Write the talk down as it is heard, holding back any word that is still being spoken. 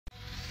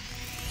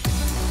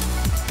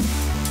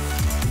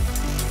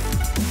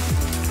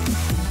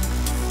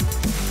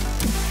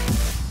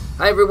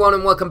Hi everyone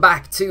and welcome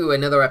back to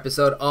another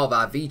episode of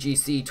our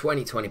VGC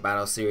 2020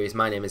 Battle Series.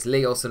 My name is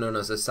Lee, also known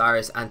as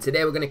Osirus, and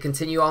today we're going to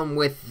continue on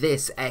with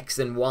this X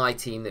and Y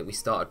team that we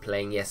started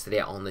playing yesterday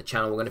on the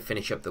channel. We're going to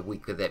finish up the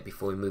week with it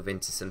before we move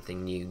into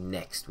something new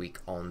next week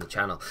on the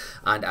channel.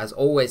 And as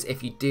always,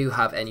 if you do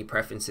have any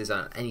preferences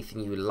on anything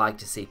you would like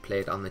to see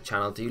played on the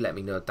channel, do let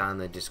me know down in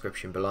the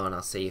description below and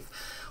I'll see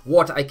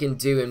what I can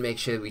do and make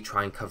sure that we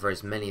try and cover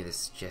as many of the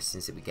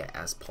suggestions that we get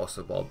as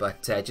possible.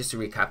 But just to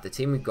recap the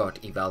team, we've got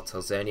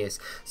Yveltal,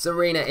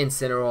 Serena,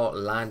 Incineroar,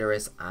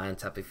 Landorus and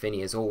Tapu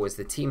Fini. As always,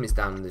 the team is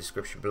down in the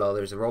description below.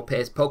 There's a role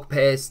pairs, poke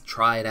pairs,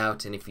 try it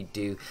out, and if you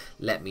do,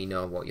 let me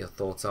know what your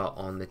thoughts are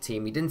on the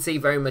team. We didn't see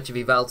very much of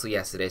Yveltal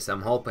yesterday, so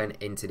I'm hoping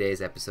in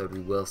today's episode we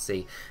will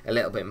see a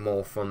little bit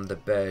more from the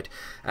bird.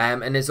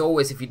 And as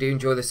always, if you do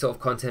enjoy this sort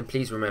of content,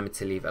 please remember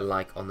to leave a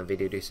like on the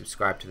video, do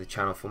subscribe to the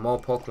channel for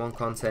more Pokemon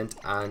content,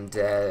 and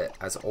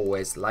as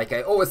always, like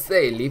I always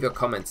say, leave your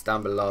comments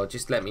down below.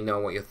 Just let me know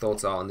what your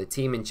thoughts are on the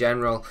team in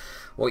general,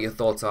 what your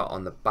thoughts are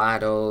on the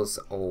battles,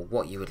 or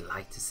what you would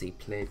like to see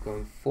played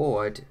going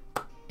forward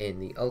in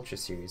the Ultra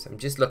Series. I'm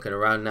just looking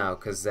around now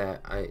because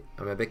I'm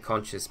a bit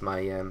conscious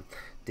my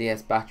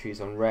DS battery's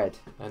on red,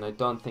 and I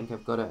don't think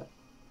I've got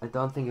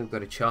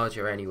a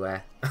charger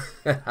anywhere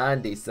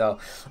handy. So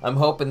I'm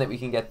hoping that we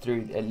can get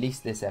through at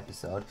least this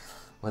episode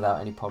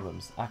without any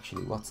problems.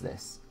 Actually, what's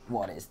this?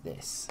 What is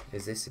this?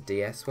 Is this a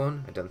DS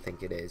one? I don't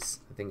think it is.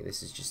 I think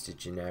this is just a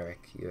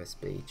generic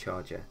USB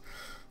charger.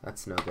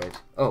 That's no good.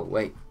 Oh,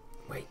 wait.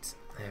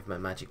 I have my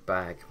magic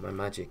bag. My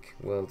magic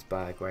world's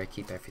bag where I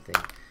keep everything.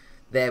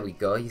 There we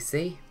go, you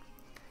see?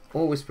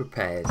 Always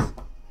prepared.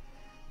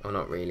 Oh,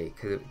 not really,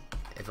 because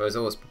if I was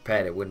always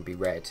prepared, it wouldn't be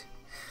red.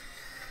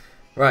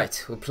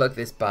 Right, we'll plug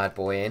this bad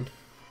boy in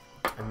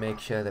and make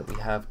sure that we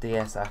have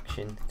DS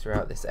action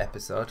throughout this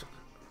episode.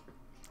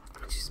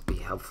 Just be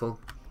helpful.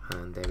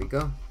 And there we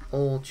go,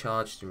 all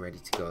charged and ready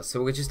to go.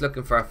 So we're just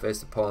looking for our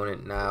first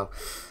opponent now.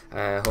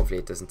 Hopefully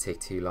it doesn't take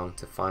too long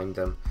to find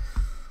them.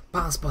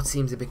 Battle Spot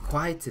seems a bit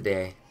quiet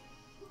today,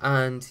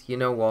 and you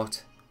know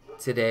what,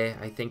 today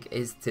I think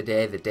is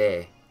today the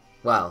day.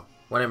 Well,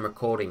 when I'm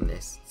recording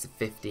this, it's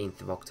the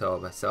 15th of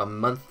October, so a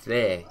month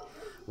today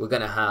we're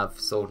gonna have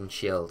Sword and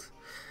Shield.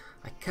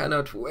 I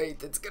cannot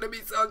wait, it's gonna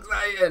be so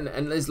exciting,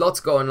 and there's lots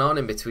going on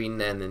in between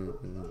then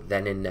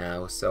and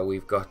now. So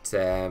we've got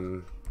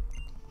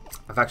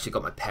I've actually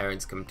got my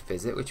parents coming to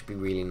visit, which would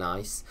be really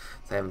nice.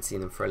 So I haven't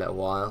seen them for a little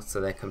while, so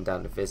they come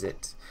down to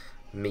visit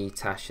me,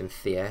 Tash and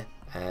Thea.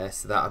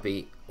 So that'll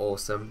be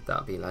awesome.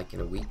 That'll be like in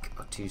a week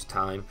or two's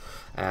time.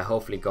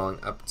 Hopefully going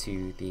up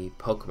to the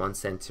Pokemon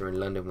Centre in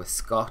London with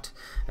Scott,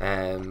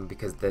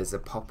 because there's a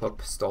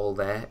pop-up stall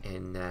there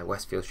in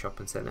Westfield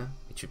Shopping Centre,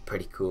 which is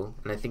pretty cool,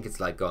 and I think it's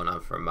like going on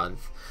for a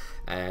month.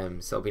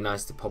 So it'll be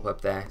nice to pop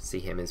up there, see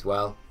him as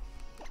well.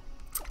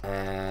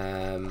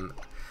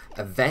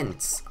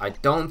 Events. I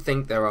don't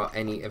think there are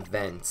any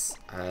events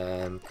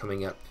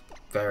coming up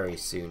very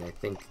soon. I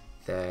think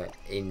they're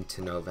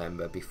into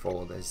November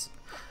before there's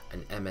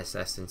an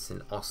MSS in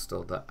St.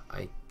 Austell that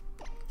I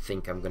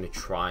think I'm going to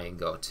try and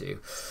go to.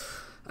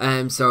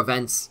 So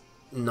events,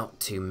 not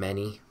too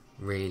many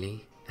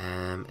really,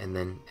 and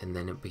then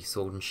it'll be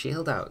Sword and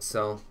Shield out.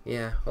 So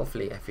yeah,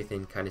 hopefully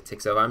everything kind of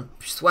ticks over.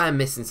 I swear I'm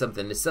missing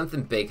something. There's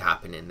something big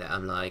happening that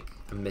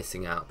I'm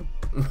missing out.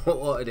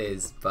 What it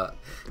is, but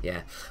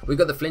yeah, we've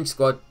got the Flinch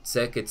squad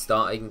circuit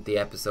starting. The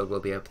episode will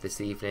be up this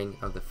evening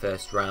of the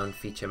first round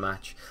feature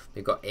match.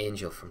 We've got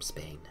Angel from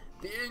Spain,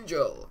 the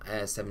Angel,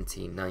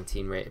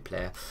 17-19 rated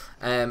player,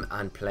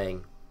 and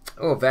playing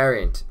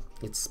variant,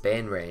 it's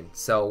Spain Rain.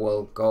 So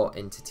we'll go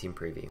into team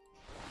preview.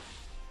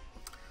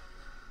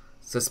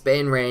 So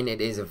Spain Rain, it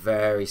is a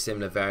very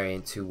similar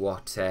variant to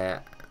what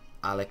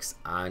Alex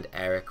and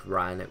Eric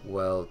ran at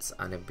Worlds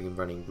and have been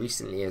running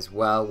recently as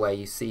well, where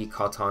you see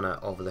Cortana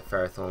over the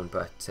Ferrothorn,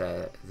 but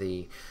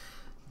the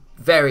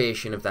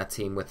variation of that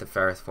team with the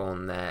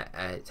Ferrothorn there,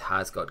 it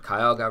has got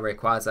Kyogre,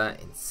 Rayquaza,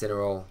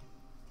 Incineroar,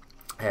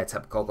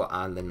 Tapu Koko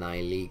and the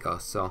Nihilego.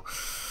 So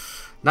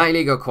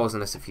Nihilego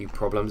causing us a few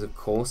problems, of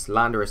course.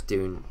 Landorus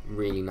doing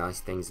really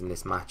nice things in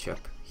this matchup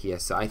here,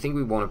 so I think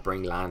we want to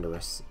bring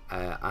Landorus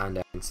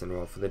and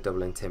Incineroar for the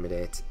double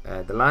intimidate.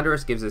 The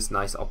Landorus gives us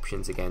nice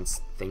options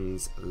against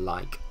things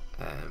like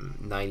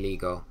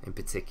Nihilego in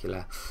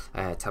particular,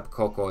 Tapu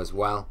Koko as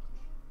well.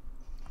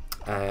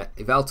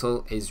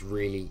 Yveltal is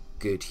really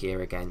good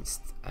here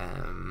against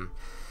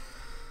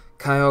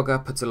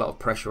Kyogre, puts a lot of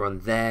pressure on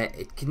there.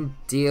 It can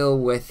deal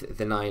with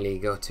the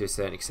Nihilego to a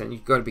certain extent.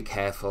 You've got to be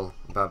careful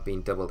about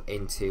being doubled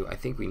into. I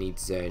think we need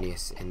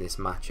Xerneas in this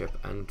matchup.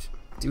 And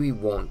do we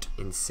want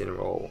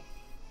Incineroar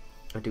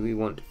or do we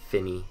want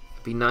Fini?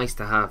 It'd be nice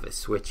to have a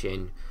switch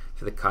in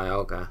for the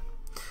Kyogre,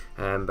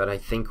 but I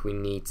think we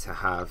need to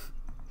have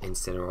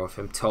Incineroar, if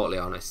I'm totally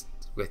honest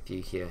with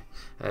you here,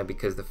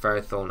 because the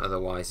Ferrothorn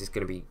otherwise is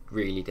going to be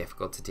really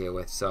difficult to deal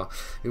with. So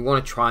we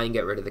want to try and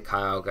get rid of the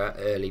Kyogre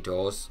early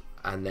doors,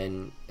 and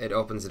then it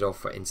opens the door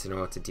for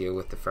Incineroar to deal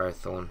with the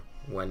Ferrothorn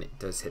when it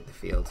does hit the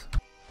field.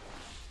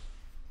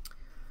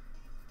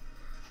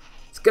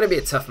 going to be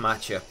a tough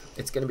matchup.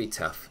 It's going to be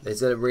tough.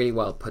 It's a really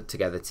well put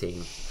together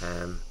team.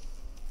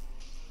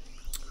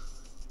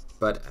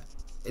 But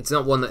it's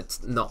not one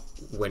that's not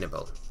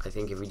winnable. I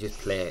think if we just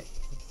play it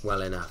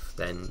well enough,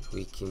 then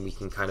we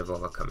can kind of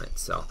overcome it.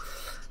 So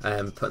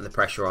putting the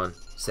pressure on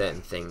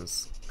certain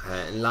things.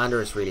 And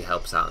Landorus really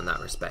helps out in that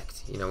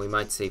respect. You know, we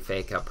might see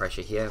fake out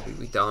pressure here.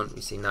 We don't.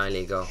 We see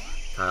Nihilego,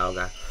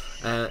 Kyogre.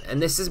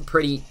 And this is a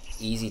pretty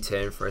easy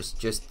turn for us,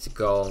 just to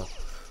go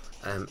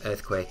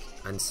Earthquake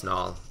and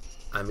Snarl.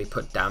 And we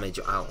put damage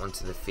out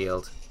onto the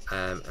field.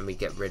 And we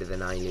get rid of the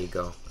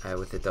Nihilego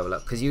with the double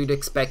up. Because you'd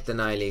expect the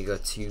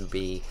Nihilego to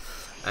be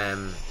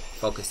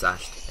Focus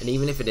Sashed. And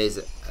even if it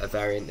is a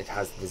variant that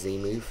has the Z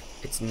move,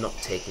 it's not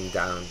taking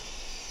down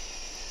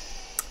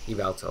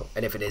Yveltal.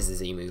 And if it is a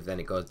Z move, then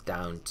it goes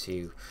down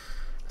to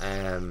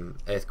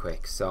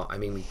Earthquake. So, I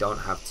mean, we don't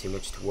have too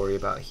much to worry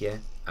about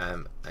here.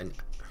 And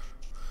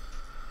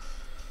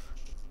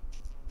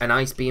an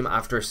Ice Beam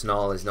after a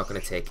Snarl is not going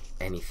to take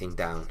anything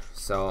down.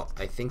 So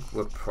I think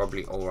we're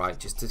probably alright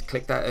just to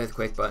click that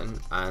Earthquake button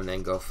and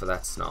then go for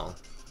that Snarl.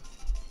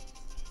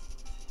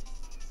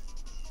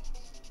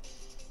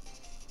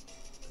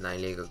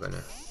 Nihilego going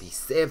to be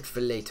saved for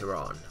later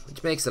on,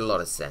 which makes a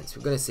lot of sense.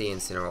 We're going to see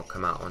Incineroar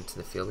come out onto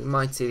the field. We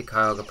might see the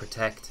Kyogre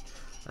protect.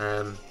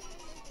 And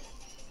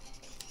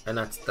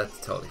that's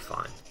totally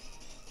fine.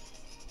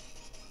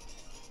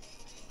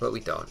 But we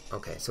don't.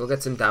 Okay, so we'll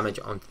get some damage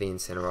onto the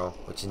Incineroar,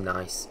 which is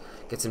nice.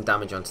 Get some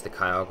damage onto the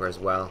Kyogre as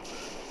well.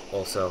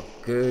 Also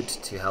good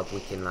to help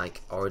weaken like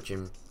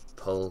Origin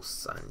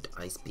Pulse and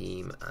Ice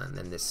Beam, and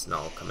then this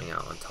Snarl coming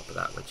out on top of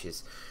that, which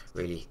is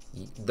really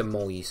the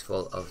more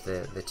useful of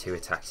the two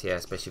attacks here,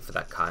 especially for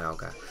that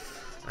Kyogre.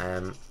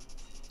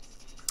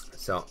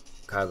 So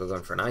Kyogre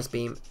going for an Ice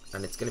Beam,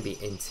 and it's going to be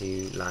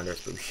into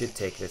Landorus, but we should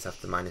take this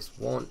after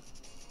 -1.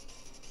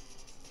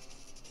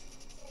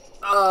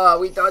 Oh,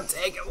 we don't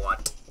take it.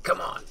 What? Come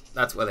on.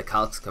 That's where the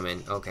calcs come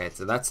in. Okay,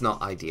 so that's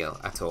not ideal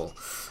at all.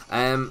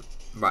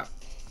 Right.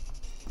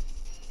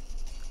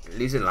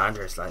 Losing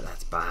Landorus like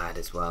that's bad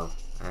as well.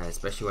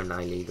 Especially when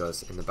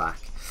Nihilego's in the back.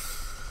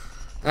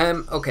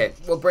 Okay,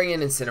 we'll bring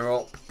in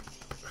Incineroar.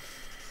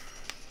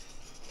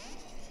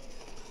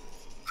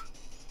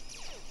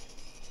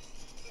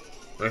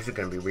 This is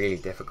going to be really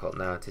difficult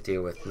now to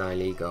deal with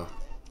Nihilego.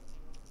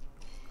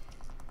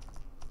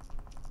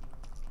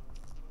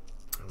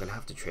 I'm going to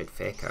have to trade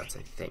fake outs,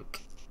 I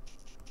think.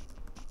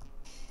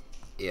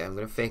 Yeah, I'm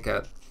going to fake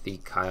out the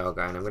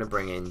Kyogre and I'm going to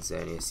bring in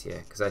Xerneas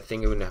here, because I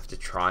think I'm going to have to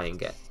try and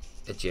get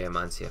a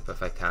Geomancy up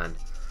if I can.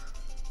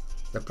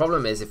 The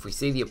problem is if we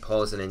see the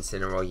opposing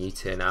Incineroar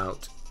U-turn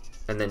out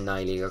and then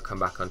Nihilego come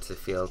back onto the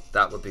field,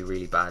 that would be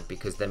really bad,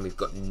 because then we've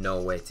got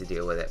no way to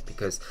deal with it.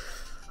 Because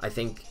I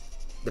think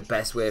the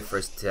best way for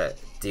us to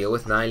deal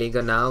with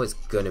Nihilego now is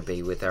going to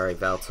be with our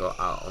Yveltal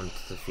out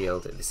onto the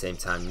field at the same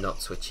time,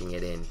 not switching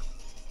it in.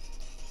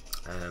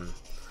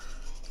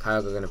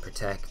 Kyogre going to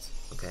protect.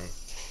 Okay,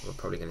 we're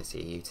probably going to see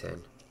a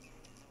U-turn.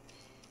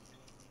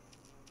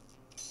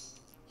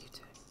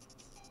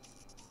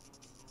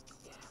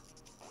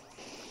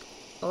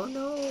 Oh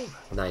no!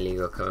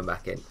 Nihilego coming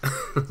back in.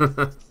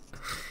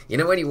 You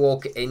know when you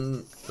walk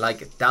in,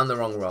 like, down the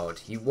wrong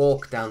road? You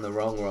walk down the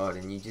wrong road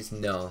and you just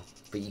know,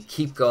 but you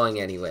keep going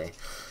anyway.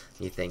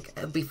 You think,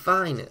 it'll be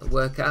fine, it'll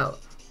work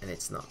out. And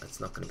it's not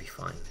going to be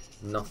fine.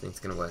 Nothing's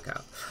going to work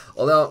out.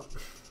 Although,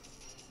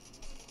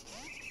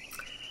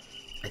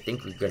 I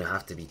think we're going to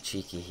have to be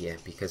cheeky here,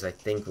 because I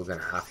think we're going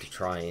to have to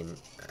try and...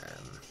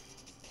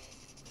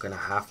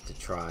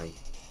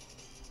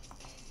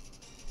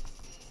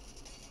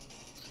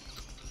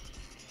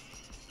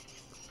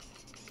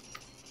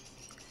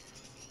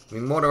 I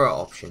mean, what are our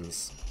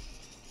options?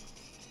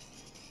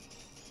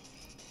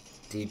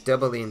 Do you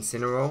double the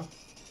Incineroar?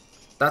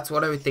 That's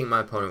what I would think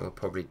my opponent will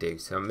probably do.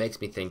 So it makes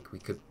me think we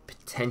could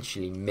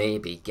potentially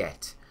maybe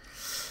get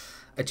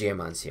a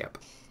Geomancy up.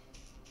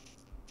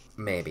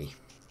 Maybe.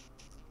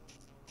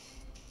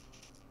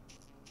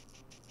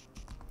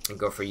 And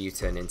go for a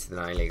U-turn into the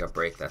Nihilego,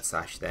 break that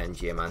Sash, then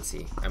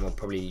Geomancy. And we'll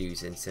probably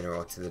lose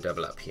Incineroar to the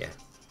double up here.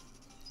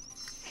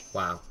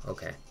 Wow,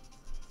 okay.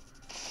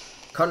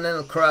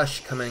 Continental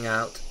Crush coming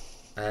out.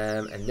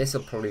 And this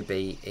will probably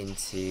be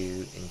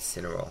into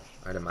Incineroar,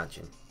 I'd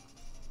imagine.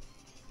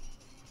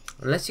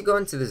 Unless you go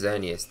into the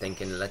Xerneas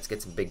thinking, let's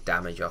get some big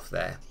damage off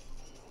there.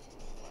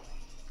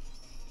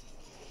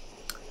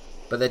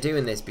 But they're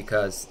doing this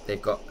because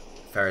they've got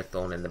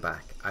Ferrothorn in the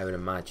back, I would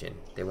imagine.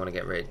 They want to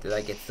get rid,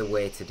 like, it's the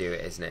way to do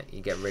it, isn't it?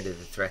 You get rid of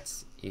the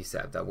threats, you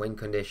set up that win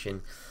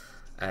condition,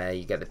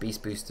 you get the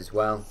Beast Boost as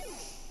well,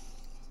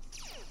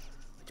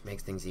 which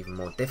makes things even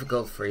more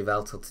difficult for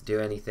Yveltal to do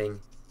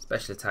anything.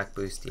 Special attack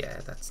boost,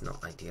 yeah, that's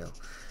not ideal.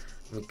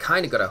 We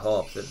kind of got to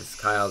hope that this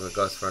Kyogre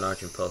goes for an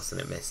Origin Pulse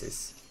and it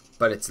misses.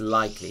 But it's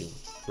likely,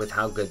 with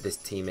how good this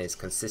team is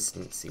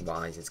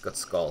consistency-wise, it's got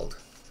Scald.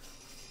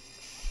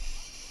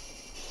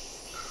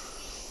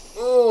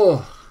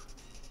 Oh!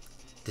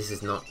 This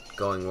is not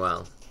going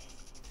well.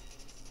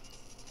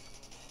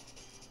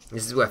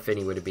 This is where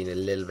Finny would have been a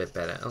little bit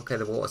better. Okay,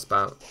 the Water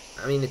Spout.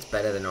 I mean, it's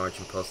better than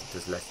Origin Pulse. It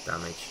does less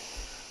damage.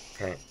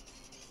 Okay.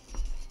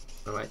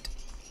 Alright.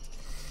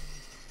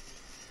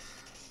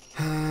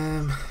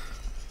 And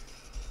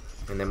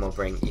then we'll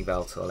bring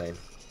Yveltal in.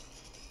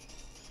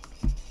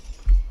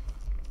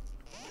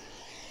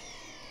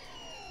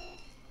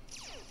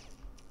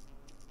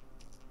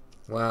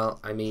 Well,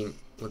 I mean,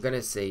 we're going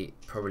to see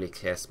probably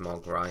Clear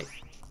Smog, right?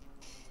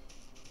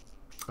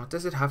 Or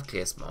does it have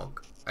Clear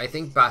Smog? I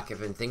think back,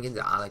 if I'm thinking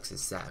to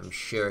Alex's set, I'm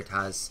sure it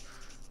has,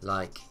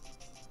 like...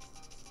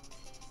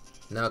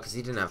 No, because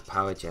he didn't have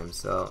Power Gem,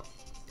 so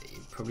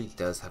it probably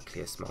does have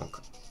Clear Smog,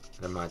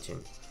 I'd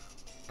imagine.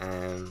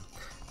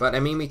 But I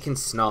mean, we can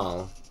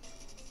Snarl,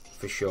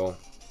 for sure.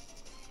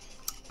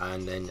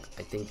 And then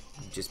I think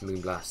just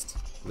Moonblast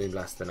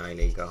the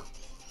Nihilego.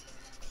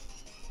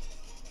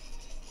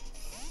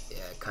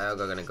 Yeah,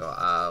 Kyogre gonna go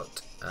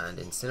out, and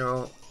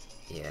Incineroar,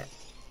 yeah.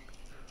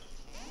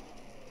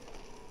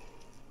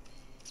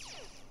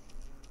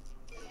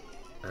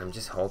 And I'm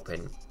just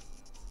hoping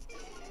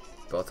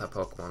both our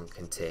Pokemon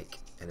can take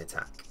an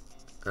attack.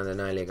 And the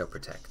Nihilego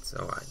protects.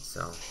 Alright,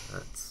 so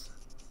that's...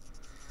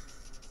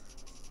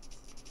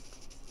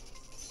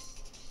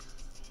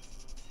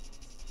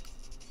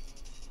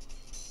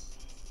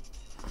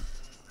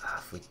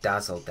 If we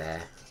dazzled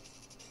there.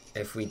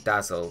 If we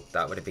dazzled,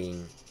 that would have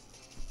been...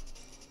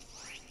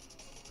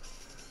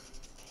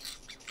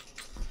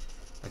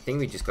 I think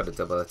we just got a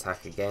double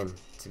attack again,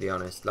 to be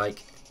honest.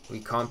 Like, we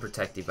can't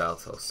protect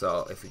Yveltal,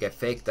 so if we get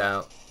faked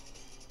out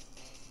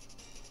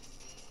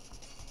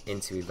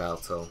into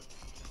Yveltal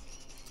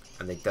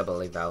and they double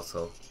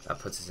Yveltal, that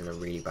puts us in a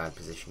really bad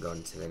position going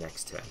into the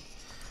next turn.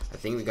 I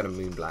think we got to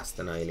Moonblast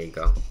the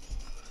Nihilego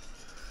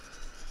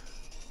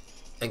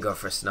and go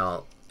for a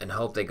Snarl and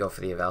hope they go for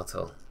the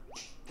Yveltal.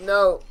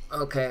 No!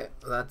 Okay,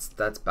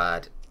 that's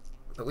bad.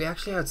 But we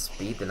actually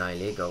outspeed the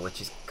Nihilego, which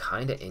is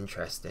kind of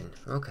interesting.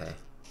 Okay,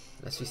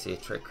 unless we see a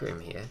Trick Room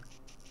here.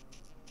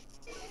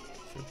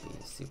 Should be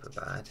super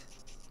bad.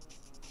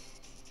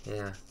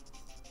 Yeah.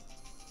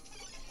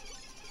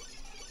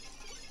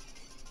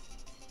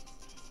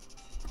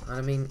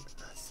 I mean,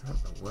 that's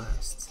not the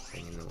worst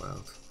thing in the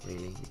world,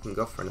 really. You can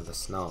go for another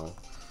Snarl.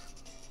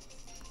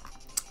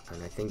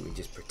 And I think we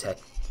just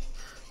protect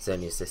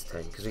Xerneas this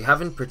turn, because we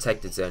haven't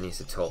protected Xerneas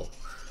at all.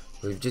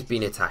 We've just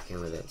been attacking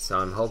with it, so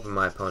I'm hoping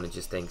my opponent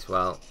just thinks,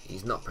 well,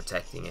 he's not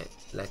protecting it,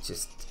 let's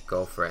just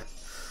go for it.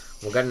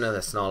 We'll get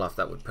another Snarl off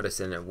that would put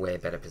us in a way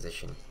better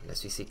position,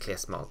 unless we see Clear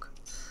Smog.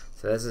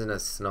 So there's another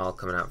Snarl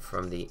coming out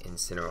from the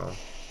Incineroar.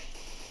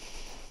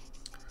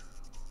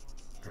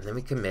 And then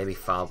we can maybe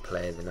foul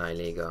play the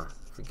Nihilego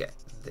if we get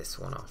this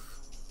one off.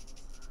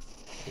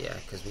 Yeah,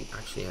 because we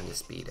actually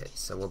underspeed it,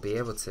 so we'll be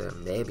able to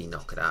maybe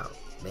knock it out.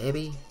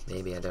 Maybe,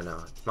 I don't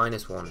know. It's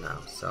 -1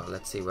 now, so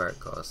let's see where it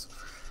goes.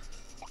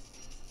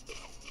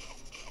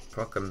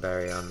 Pokémon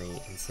Berry on the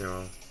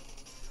Incineroar.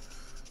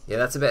 Yeah,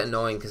 that's a bit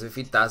annoying, because if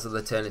we dazzle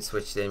the turn it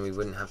switched in, we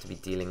wouldn't have to be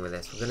dealing with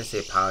this. We're going to see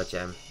a Power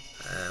Gem.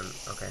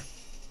 Okay.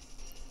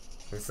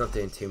 It's not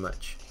doing too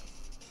much.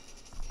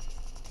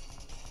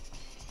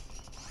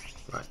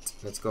 Right,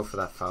 let's go for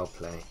that foul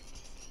play.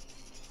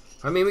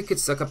 I mean, we could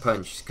Sucker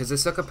Punch, because a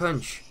Sucker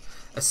Punch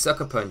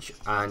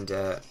and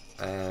a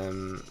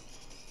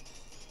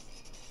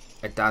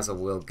Dazzle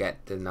will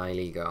get the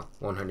Nihilego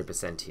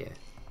 100% here.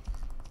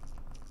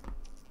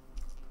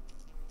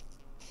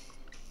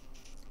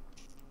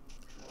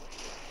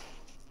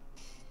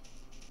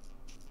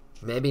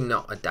 Maybe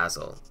not a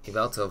Dazzle.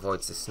 Yveltal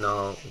avoids the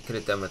Snarl. We could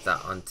have done with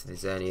that onto the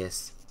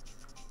Xerneas.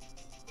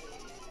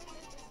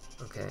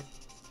 Okay.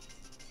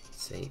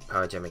 Let's see.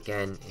 Power Gem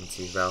again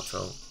into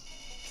Yveltal.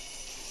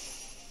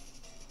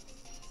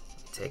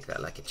 Take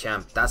that like a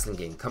champ. Dazzling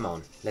Gleam, come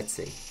on. Let's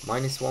see.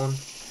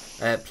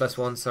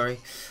 +1, sorry.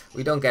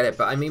 We don't get it,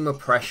 but I mean, we're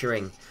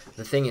pressuring.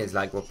 The thing is,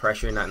 like, we're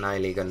pressuring that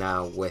Nihilego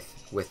now with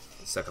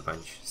Sucker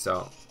Punch.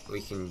 So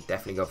we can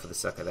definitely go for the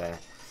Sucker there.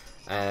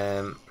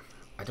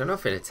 I don't know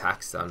if it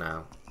attacks though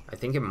now. I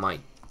think it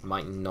might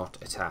not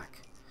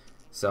attack.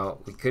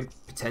 So we could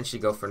potentially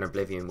go for an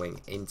Oblivion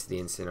Wing into the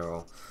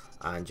Incineroar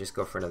and just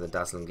go for another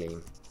Dazzling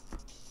Gleam.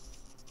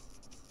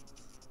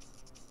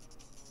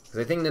 Because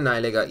I think the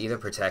Nihilego either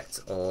protects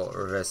or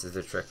reverses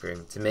the Trick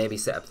Room to maybe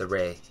set up the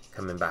Ray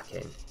coming back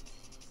in.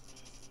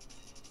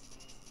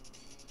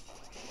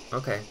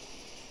 Okay.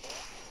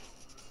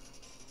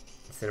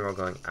 Incineroar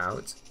going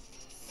out.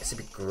 This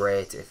would be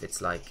great if it's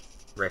like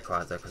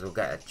Rayquaza, because we'll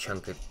get a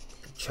chunk of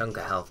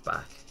health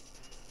back.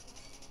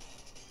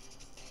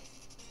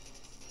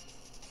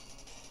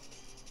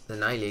 The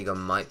Nihilego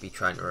might be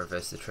trying to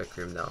reverse the Trick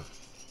Room though.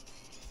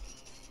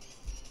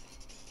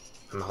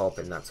 I'm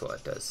hoping that's what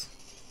it does.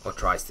 Or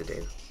tries to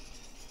do.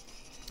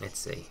 Let's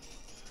see.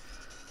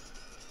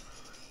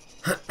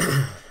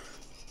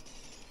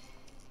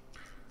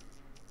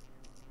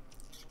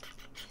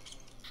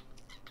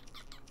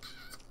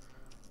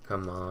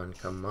 Come on,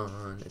 come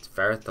on. It's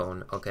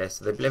Ferrothorn. Okay,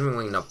 so the Oblivion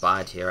Wing not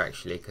bad here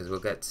actually, because we'll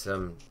get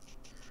some...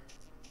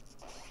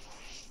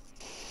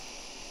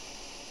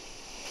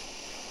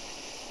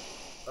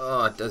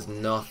 Oh, it does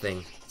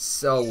nothing. It's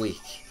so weak.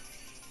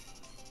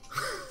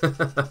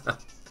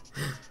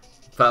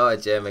 Power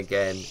gem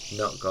again.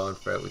 Not going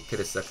for it. We could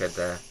have suckered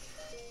there.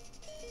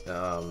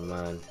 Oh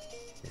man.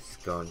 This is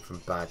going from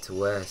bad to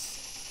worse.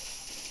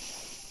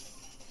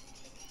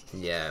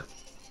 Yeah.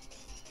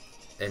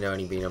 And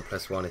only being on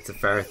 +1. It's a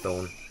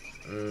Ferrothorn.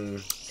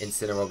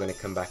 Incineroar going to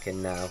come back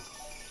in now.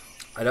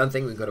 I don't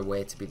think we've got a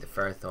way to beat the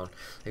Ferrothorn.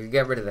 We could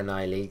get rid of the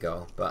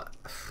Nihilego, but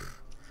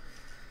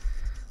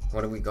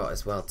what have we got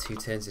as well? 2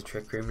 turns of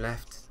Trick Room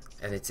left,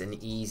 and it's an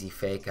easy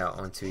fake out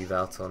onto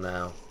Yveltal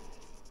now.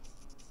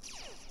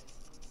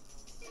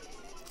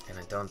 And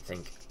I don't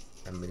think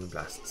a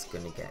Moonblast is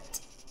going to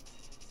get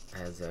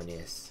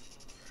Xerneas.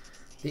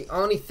 The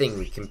only thing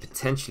we can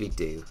potentially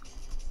do,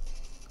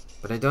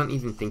 but I don't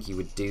even think you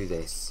would do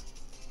this.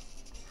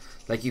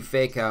 Like, you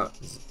fake out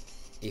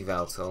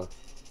Yveltal.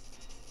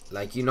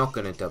 Like, you're not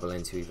going to double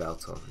into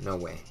Yveltal. No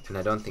way. And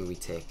I don't think we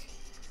take.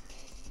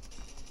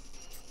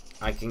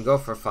 I can go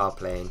for a foul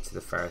play into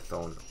the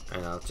Ferrothorn,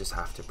 and I'll just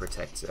have to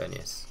protect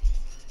Xerneas.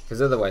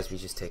 Because otherwise we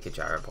just take a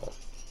Gyro Ball.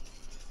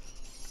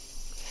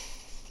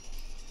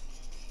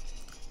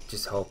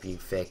 Just hope you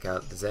fake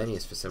out the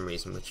Xerneas for some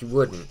reason, which you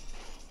wouldn't.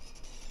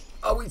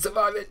 Oh, we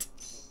survive it!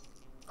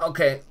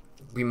 Okay,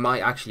 we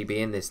might actually be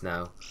in this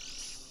now.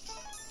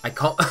 I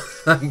can't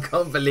I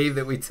can't believe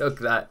that we took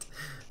that.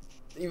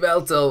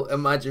 Yveltal,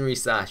 Imaginary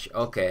Sash.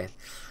 Okay.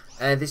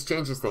 This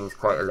changes things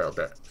quite a little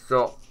bit.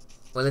 So,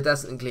 will the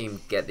Dazzling Gleam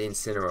get the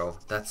Incineroar?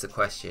 That's the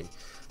question.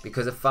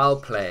 Because a foul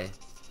play...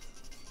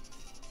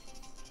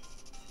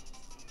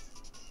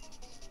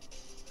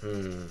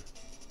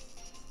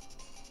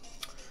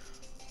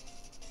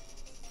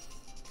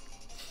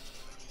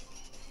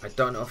 I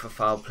don't know if a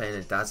foul play and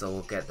a Dazzle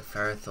will get the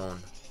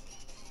Ferrothorn.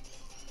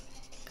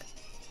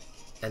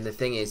 And the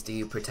thing is, do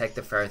you protect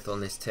the Ferrothorn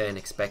this turn,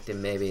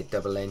 expecting maybe a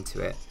double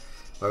into it?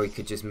 Or we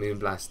could just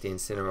Moonblast the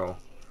Incineroar.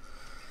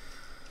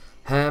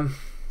 I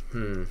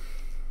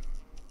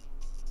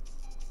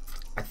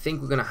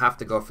think we're going to have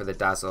to go for the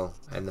Dazzle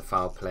and the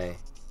foul play.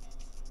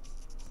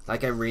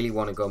 Like, I really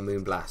want to go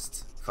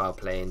Moonblast foul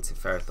play into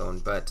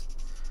Ferrothorn, but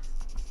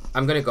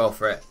I'm going to go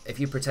for it. If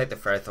you protect the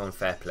Ferrothorn,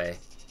 fair play.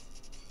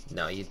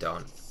 No, you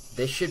don't.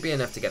 This should be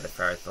enough to get the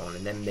Ferrothorn,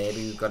 and then maybe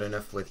we've got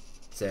enough with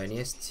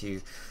Xerneas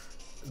to...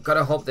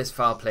 Gotta hope this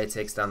foul play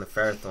takes down the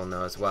Ferrothorn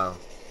though as well.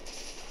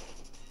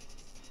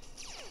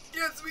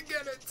 Yes, we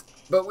get it!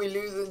 But we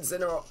lose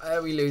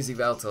Incineroar. We lose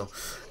Yveltal.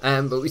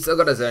 But we still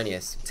got a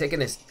Xerneas. Taking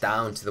this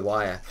down to the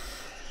wire.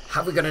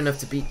 Have we got enough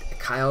to beat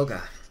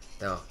Kyogre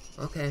though?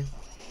 Okay.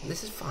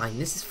 This is fine.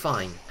 This is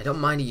fine. I don't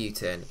mind a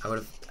U-turn. I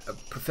would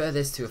prefer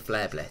this to a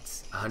Flare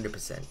Blitz.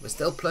 100%. We're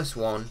still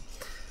 +1.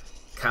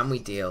 Can we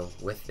deal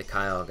with the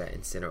Kyogre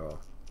Incineroar?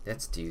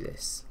 Let's do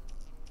this.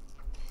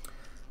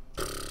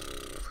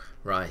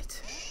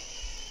 Right.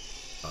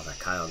 Oh, that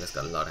Kyogre's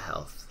got a lot of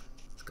health.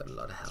 It's got a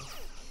lot of health.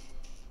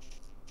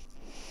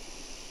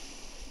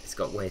 It's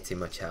got way too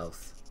much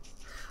health.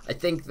 I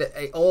think that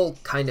it all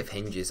kind of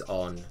hinges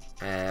on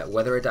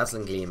whether a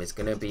Dazzling Gleam is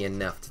going to be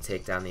enough to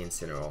take down the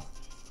Incineroar.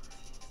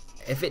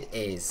 If it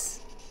is,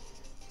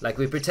 like,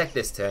 we protect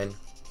this turn.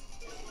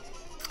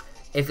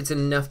 If it's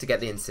enough to get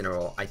the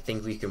Incineroar, I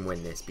think we can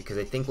win this, because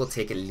I think we'll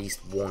take at least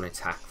one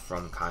attack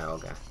from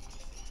Kyogre.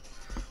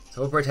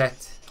 So we'll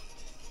protect.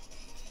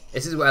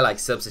 This is where, like,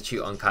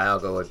 substitute on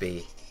Kyogre would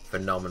be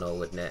phenomenal,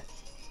 wouldn't it?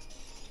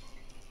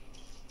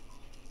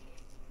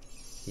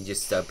 You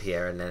just sub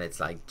here and then it's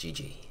like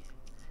GG.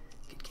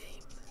 Good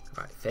game.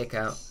 Alright, fake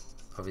out,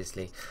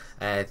 obviously.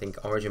 I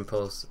think Origin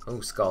Pulse. Oh,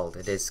 Scald.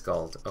 It is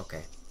Scald.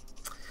 Okay.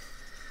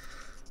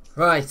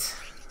 Right.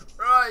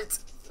 Right.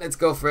 Let's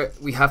go for it.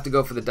 We have to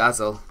go for the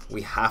Dazzle.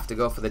 We have to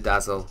go for the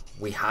Dazzle.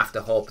 We have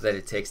to hope that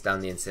it takes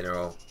down the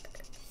Incineroar.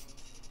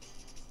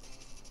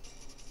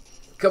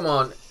 Come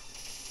on.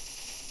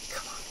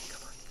 Come on,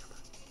 come on, come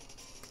on.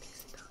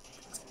 Takes it down,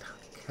 takes it down.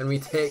 Can we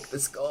take the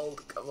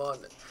Scald? Come on.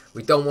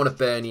 We don't want to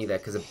burn either,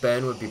 because a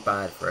burn would be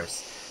bad for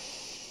us.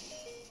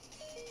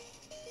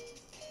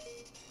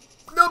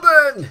 No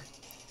burn!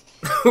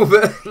 No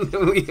burn!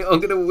 We are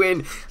going to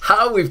win.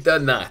 How we've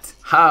done that?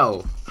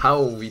 How?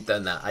 How have we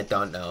done that? I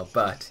don't know,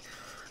 but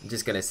I'm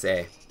just going to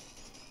say,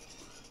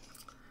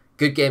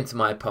 good game to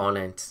my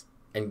opponent,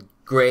 and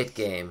great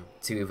game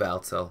to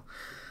Yveltal.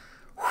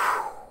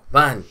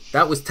 Man,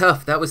 that was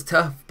tough. That was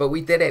tough, but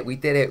we did it. We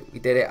did it. We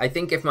did it. I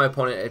think if my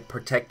opponent had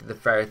protected the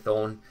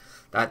Ferrothorn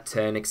that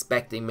turn,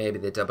 expecting maybe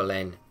the double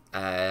N,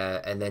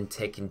 and then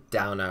taking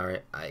down our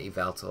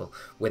Yveltal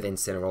with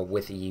Incineroar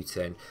with a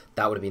U-turn,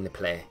 that would have been the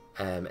play.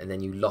 And then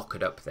you lock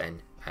it up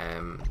then.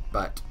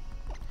 But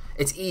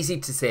it's easy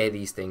to say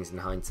these things in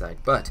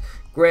hindsight. But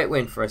great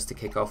win for us to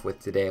kick off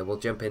with today. We'll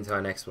jump into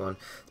our next one.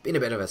 It's been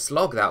a bit of a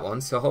slog, that one.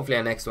 So hopefully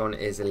our next one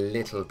is a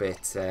little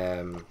bit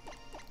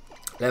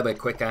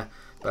quicker.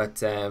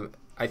 But I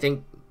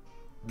think,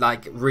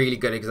 like, really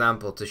good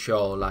example to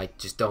show, like,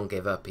 just don't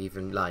give up,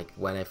 even like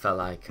when I felt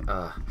like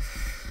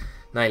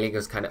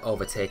Nihilego's kind of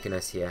overtaken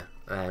us here.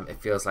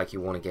 It feels like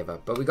you want to give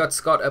up. But we got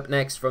Scott up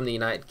next from the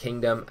United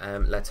Kingdom.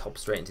 Let's hop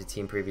straight into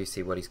team preview,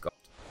 see what he's got.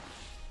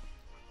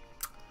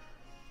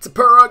 It's a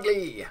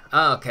Purugly!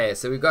 Okay,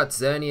 so we've got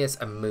Xerneas,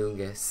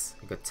 Amoonguss,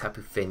 we've got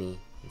Tapu Fini,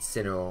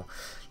 Incineroar,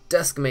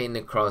 Duskmane,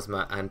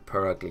 Necrozma, and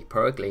Purugly.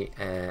 Purugly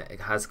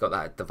it has got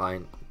that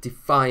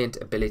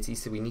Defiant ability,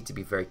 so we need to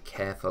be very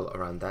careful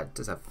around that. It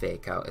does have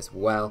Fake Out as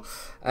well.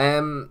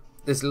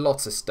 There's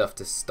lots of stuff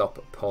to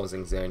stop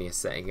pausing Xerneas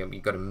setting up.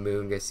 You've got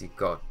Amoonguss, you've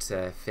got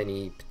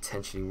Fini,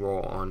 potentially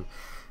Raw on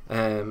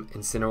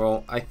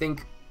Incineroar. I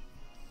think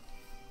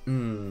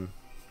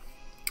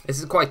this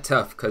is quite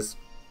tough because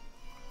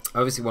I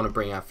obviously want to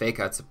bring out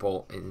Fake Out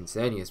support in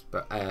Xerneas,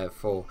 but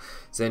for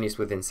Xerneas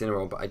with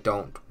Incineroar, but I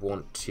don't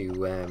want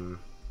to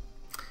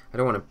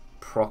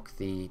proc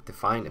the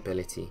Defiant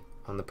ability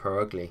on the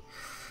Purugly.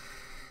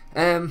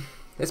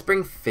 Let's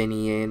bring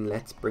Fini in.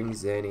 Let's bring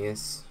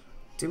Xerneas.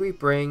 Do we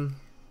bring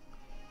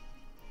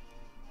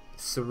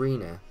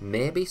Serena?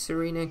 Maybe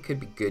Serena could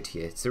be good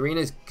here.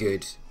 Serena's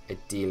good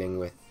at dealing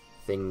with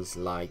things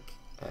like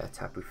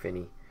Tapu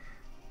Fini.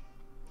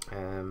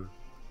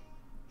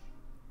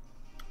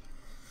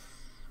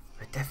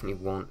 I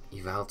definitely want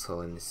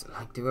Yveltal in this.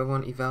 Like, do I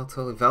want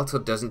Yveltal?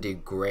 Yveltal doesn't do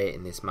great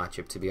in this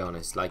matchup, to be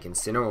honest. Like,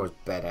 Incineroar is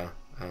better,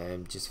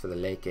 just for the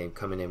late game,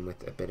 coming in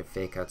with a bit of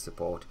Fake Out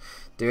support.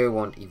 Do I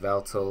want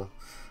Yveltal,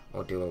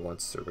 or do I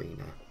want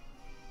Serena?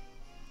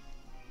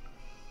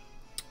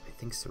 I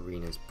think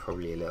Serena's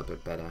probably a little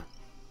bit better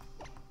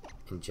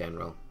in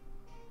general.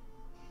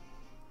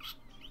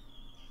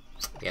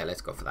 Yeah,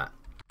 let's go for that.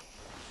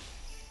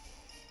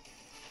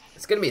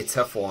 It's going to be a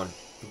tough one,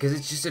 because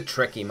it's just a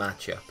tricky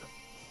matchup.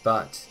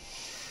 But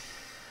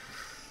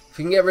if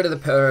we can get rid of the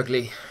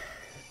Purugly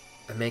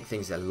and make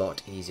things a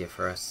lot easier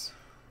for us.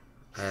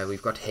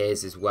 We've got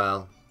Haze as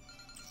well,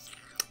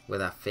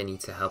 with our Fini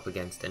to help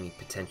against any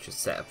potential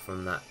setup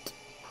from that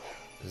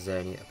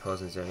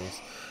opposing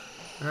Xerneas.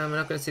 We're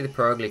not going to see the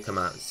Purugly come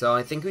out, so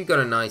I think we've got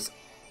a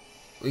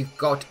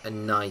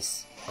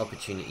nice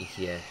opportunity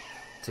here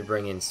to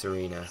bring in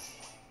Serena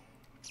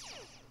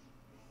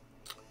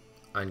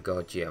and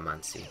go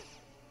Geomancy.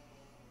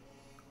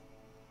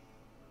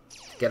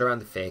 Get around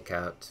the Fake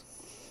Out.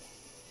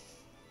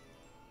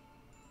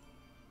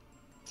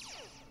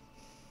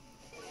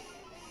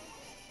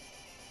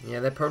 Yeah,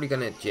 they're probably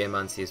going to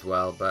Geomancy as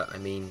well, but I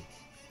mean,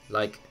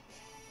 like,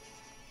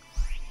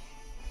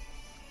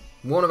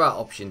 one of our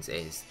options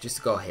is just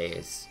to go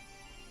Haze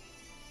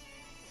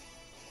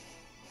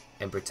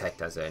and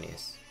protect our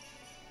Xerneas.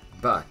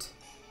 But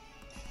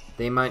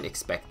they might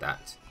expect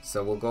that,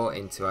 so we'll go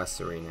into our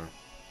Serena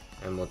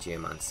and we'll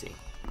Geomancy.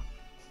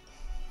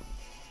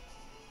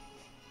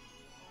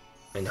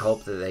 And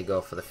hope that they go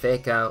for the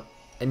Fake Out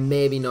and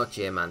maybe not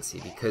Geomancy,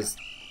 because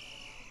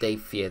they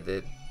fear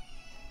the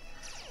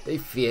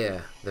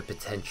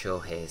potential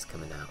Haze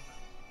coming out.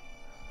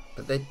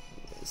 But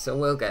so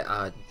we'll get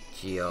our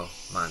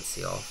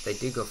Geomancy off. They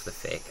do go for the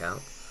Fake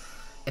Out.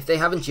 If they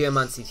haven't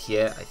Geomancied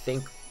here, I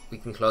think we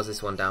can close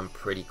this one down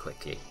pretty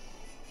quickly.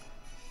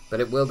 But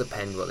it will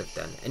depend what they've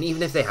done. And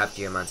even if they have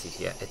Geomancied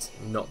here, it's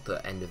not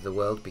the end of the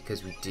world,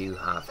 because we do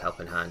have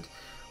Helping Hand,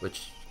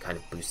 which kind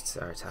of boosts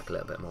our attack a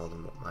little bit more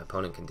than what my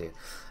opponent can do.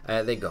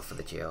 They go for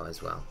the Geo as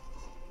well.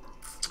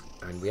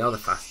 And we are the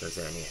faster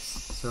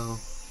Xerneas. So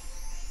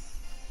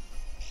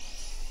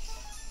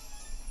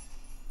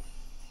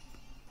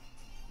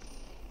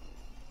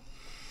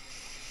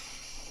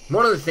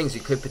one of the things we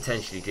could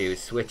potentially do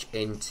is switch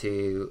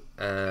into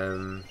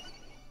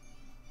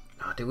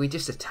do we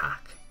just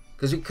attack?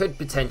 Because we could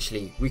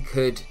potentially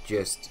feint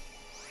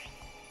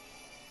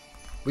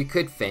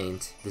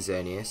the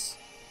Xerneas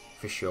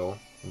for sure.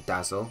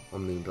 Dazzle or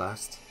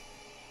Moonblast.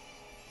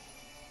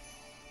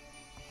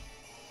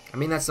 I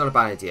mean, that's not a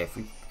bad idea.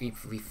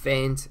 If we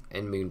feint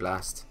and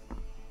Moonblast,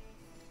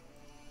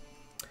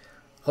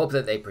 hope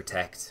that they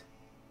protect.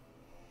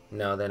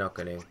 No, they're not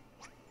going to.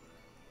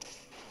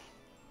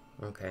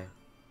 Okay.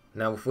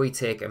 Now, if we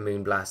take a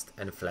Moonblast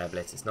and a Flare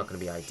Blitz, it's not going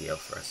to be ideal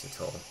for us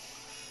at all.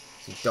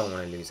 So we don't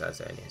want to lose our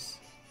Xerneas.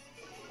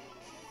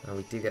 Now,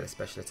 we do get a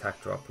special attack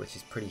drop, which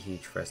is pretty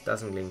huge for us.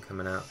 Dazzling Gleam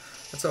coming out.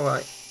 That's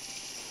alright.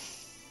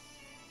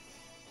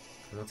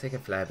 And we'll take a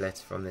Flare Blitz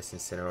from this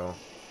Incineroar.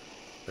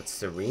 But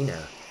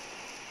Serena.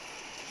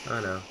 Oh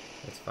no,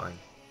 it's fine.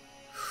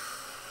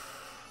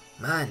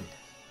 Man.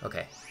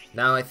 Okay.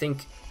 Now I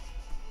think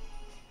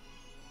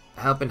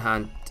Helping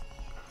Hand,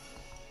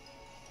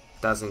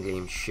 Dazzling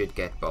Gleam should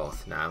get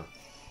both now.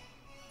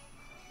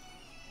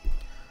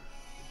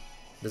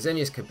 The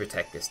Xerneas could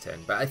protect this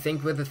turn, but I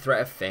think with the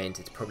threat of Feint,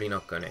 it's probably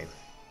not going to.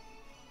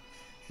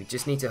 We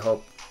just need to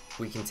hope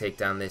we can take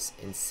down this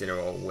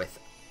Incineroar with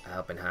a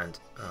Helping Hand.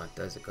 Oh, it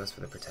does. It goes for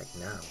the Protect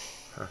now.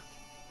 Huh.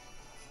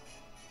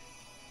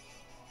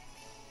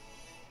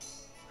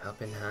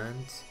 Helping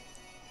Hand.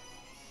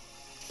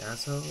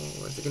 Dazzle.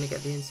 Is it going to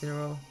get the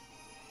Incineroar?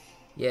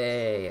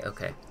 Yay.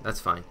 Okay, that's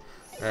fine.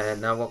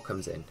 Now what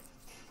comes in?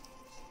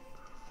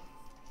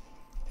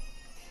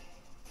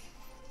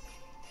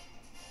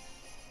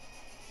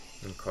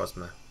 And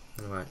Cosma.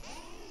 Alright.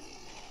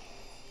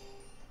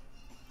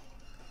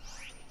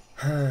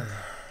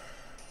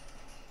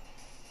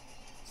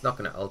 It's not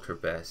going to Ultra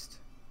Burst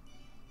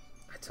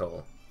at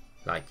all.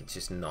 Like, it's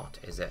just not,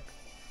 is it?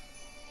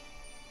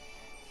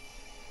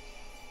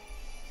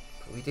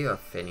 But we do have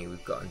Finny,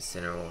 we've got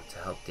Incineroar to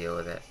help deal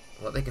with it.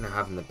 What are they going to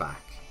have in the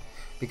back?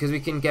 Because we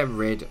can get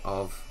rid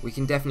of... We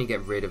can definitely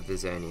get rid of the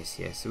Xerneas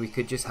here. So we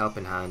could just help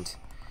in hand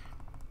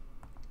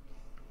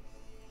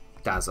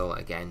Dazzle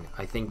again.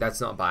 I think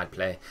that's not a bad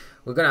play.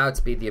 We're going to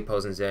outspeed the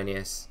opposing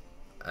Xerneas.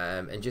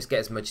 And just get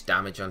as much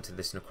damage onto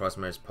this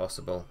Necrozma as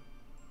possible.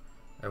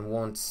 And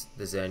once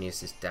the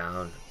Xerneas is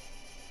down,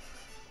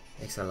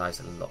 makes our lives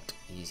a lot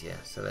easier.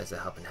 So there's a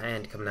helping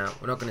hand coming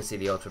out. We're not going to see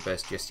the Ultra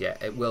Burst just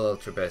yet. It will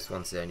Ultra Burst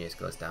once Xerneas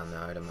goes down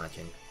there, I'd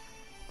imagine.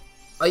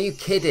 Are you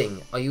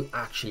kidding? Are you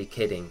actually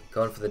kidding?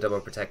 Going for the double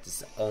protect is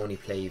the only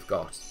play you've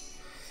got.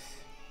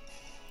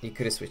 You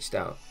could have switched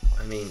out.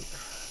 I mean,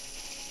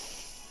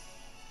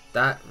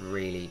 that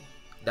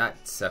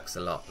sucks a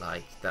lot.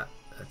 Like,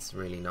 that's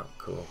really not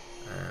cool.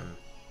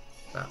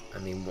 But I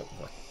mean, what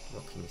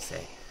can you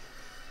say?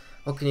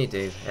 What can you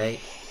do, eh?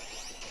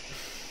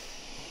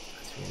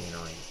 That's really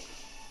annoying.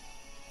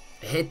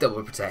 I hate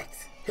double protect.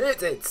 I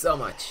hate it so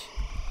much.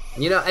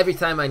 And you know, every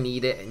time I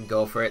need it and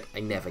go for it,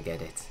 I never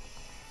get it.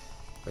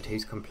 But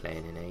who's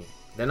complaining, eh?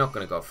 They're not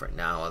going to go for it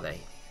now, are they?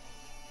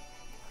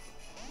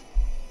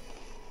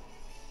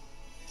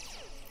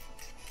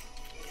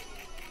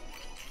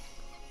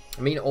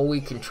 I mean, all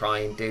we can try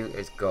and do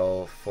is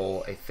go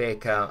for a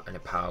Fake Out and a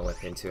Power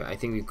Whip into it. I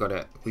think we've got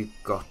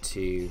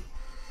to...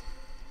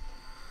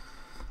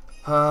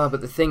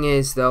 but the thing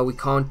is, though, we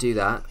can't do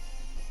that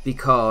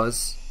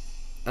because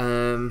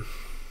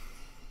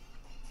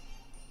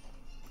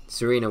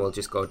Serena will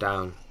just go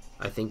down.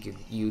 I think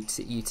you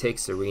take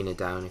Serena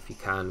down if you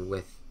can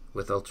with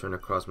Ultra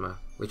Necrozma,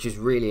 which is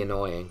really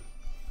annoying.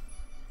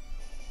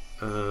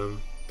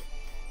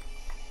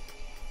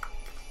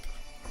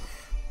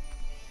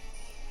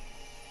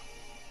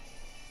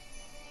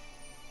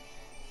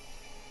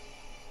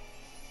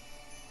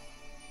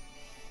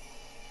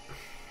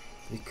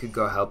 We could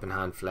go Helping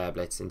Hand Flare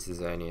Blitz into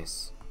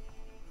Xerneas.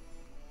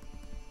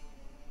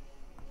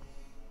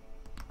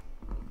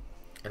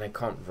 And I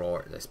can't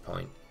roar at this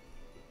point.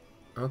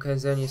 Okay,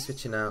 Xerneas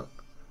switching out.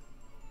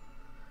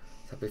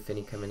 Tapu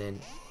Fini coming in.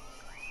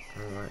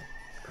 Alright.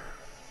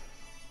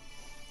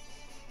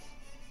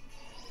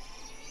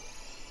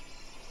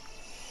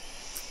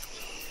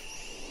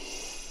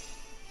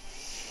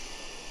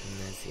 And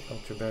there's the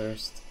Ultra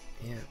Burst.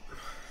 Yeah.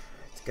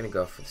 It's gonna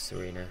go for the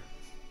Serena.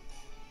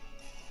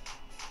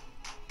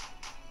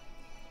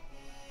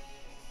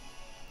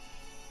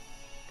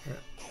 Yeah.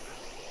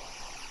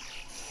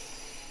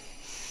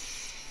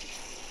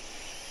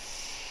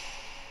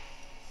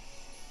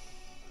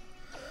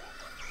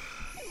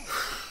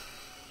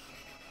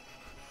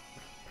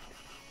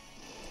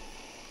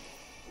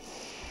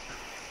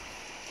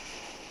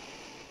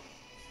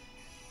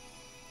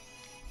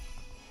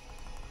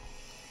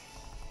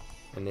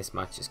 And this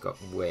match just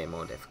got way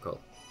more difficult.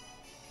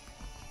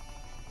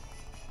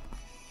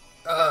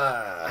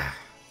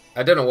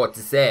 I don't know what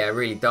to say. I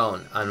really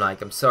don't.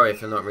 I'm sorry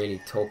if I'm not really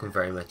talking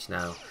very much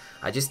now.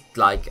 I just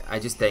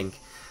think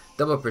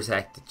double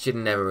protect, it should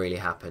never really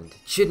happened.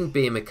 It shouldn't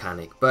be a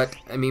mechanic. But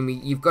I mean,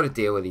 you've got to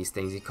deal with these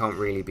things. You can't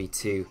really be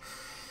too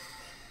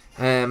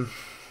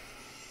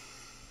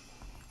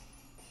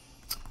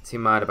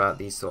mad about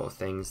these sort of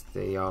things.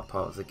 They are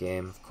part of the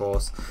game, of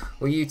course.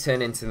 Well, you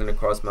turn into the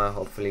Necrozma.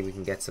 Hopefully we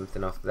can get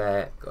something off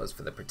there. Goes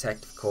for the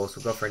protect, of course.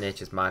 We'll go for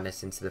Nature's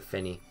Madness into the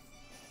Finny.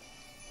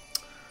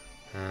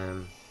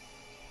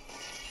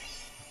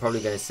 Probably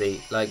going to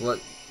see, like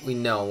what we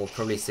know, we'll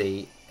probably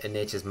see a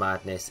Nature's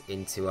Madness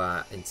into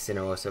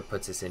Incineroar, so it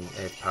puts us in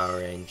Earth Power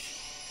range.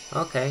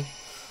 Okay.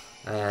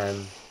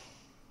 And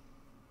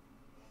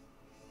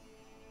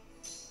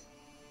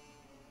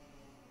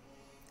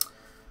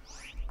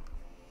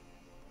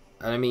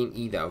I mean,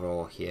 either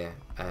or here.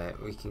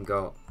 We can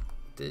go.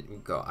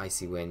 We've got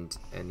Icy Wind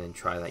and then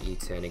try that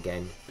U-turn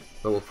again.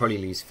 But we'll probably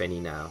lose Finny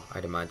now,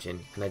 I'd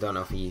imagine. And I don't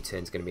know if a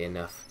U-turn is going to be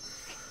enough.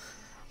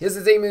 Here's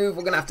the Z move.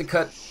 We're going to have to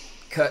cut.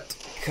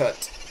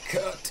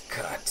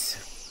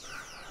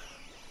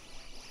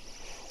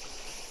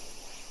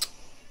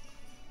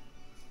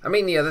 I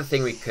mean, the other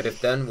thing we could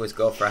have done was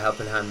go for a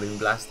Helping Hand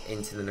Moonblast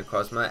into the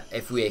Necrozma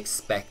if we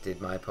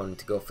expected my opponent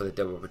to go for the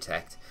double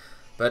protect.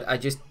 But I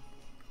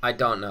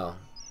don't know.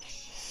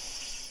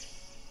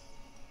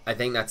 I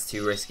think that's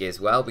too risky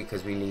as well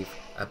because we leave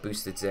a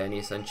boosted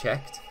Xerneas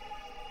unchecked.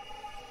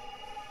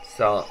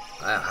 So,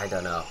 I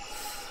don't know.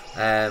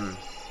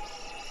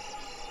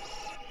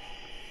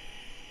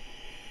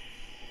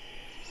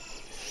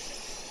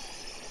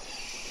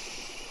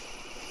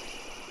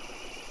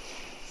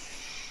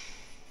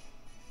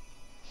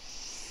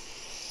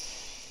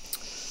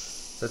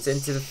 So it's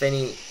into the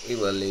Finny. We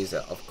will lose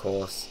it, of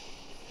course.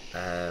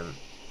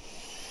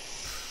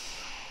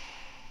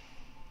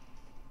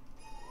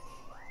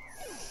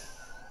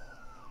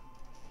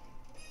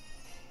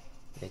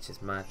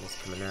 Nature's Madness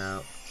coming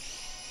out.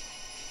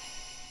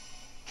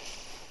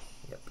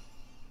 Yep.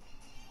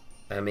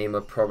 I mean,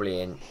 we're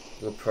probably in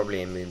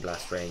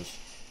Moonblast range,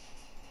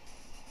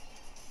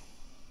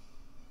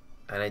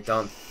 and I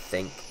don't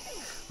think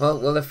Well,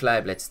 will the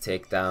Flare Blitz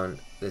take down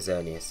the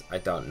Xerneas? I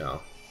don't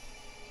know.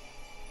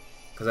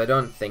 Because I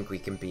don't think we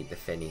can beat the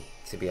Finny,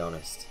 to be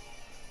honest.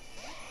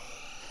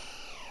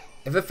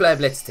 If a Flare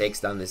Blitz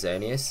takes down the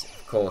Xerneas,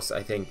 of course,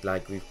 I think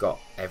like we've got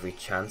every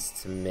chance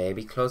to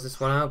maybe close this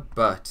one out,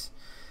 but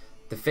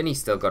the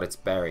Finny's still got its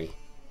berry.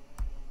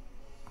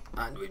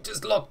 And we've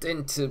just locked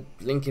into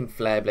linking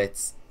Flare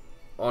Blitz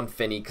on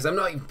Finny, because I'm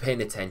not even paying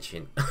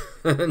attention.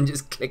 I'm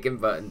just clicking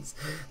buttons.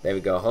 There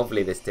we go.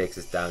 Hopefully this takes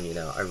us down, you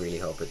know. I really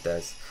hope it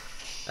does.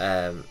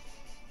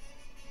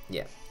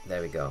 Yeah,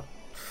 there we go.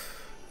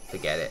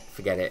 Forget it.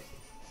 Forget it.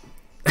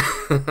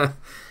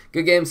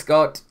 Good game,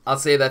 Scott. I'll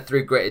say that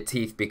through gritted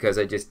teeth because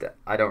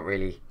I don't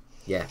really...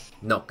 Yeah,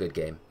 not good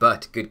game.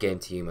 But good game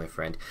to you, my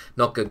friend.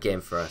 Not good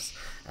game for us.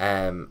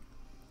 I'm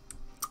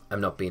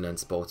not being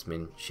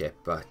unsportsmanship,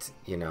 but,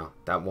 you know,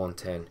 that one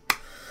turn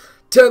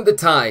turned the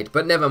tide.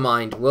 But never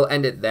mind. We'll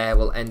end it there.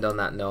 We'll end on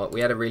that note.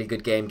 We had a really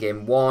good game.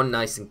 Game 1,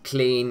 nice and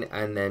clean.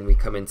 And then we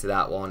come into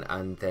that one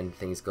and then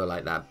things go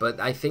like that. But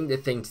I think the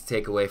thing to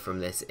take away from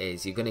this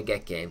is you're going to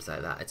get games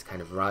like that. It's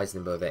kind of rising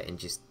above it and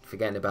just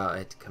forgetting about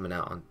it, coming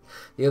out on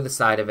the other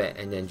side of it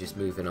and then just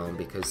moving on,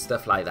 because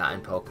stuff like that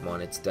in Pokemon,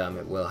 it's dumb,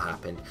 it will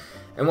happen.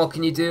 And what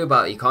can you do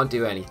about it? You can't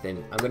do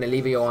anything. I'm going to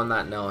leave you on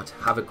that note.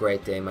 Have a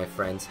great day, my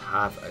friends.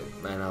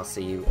 And I'll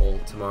see you all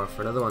tomorrow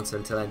for another one. So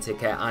until then, take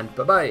care and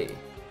bye-bye.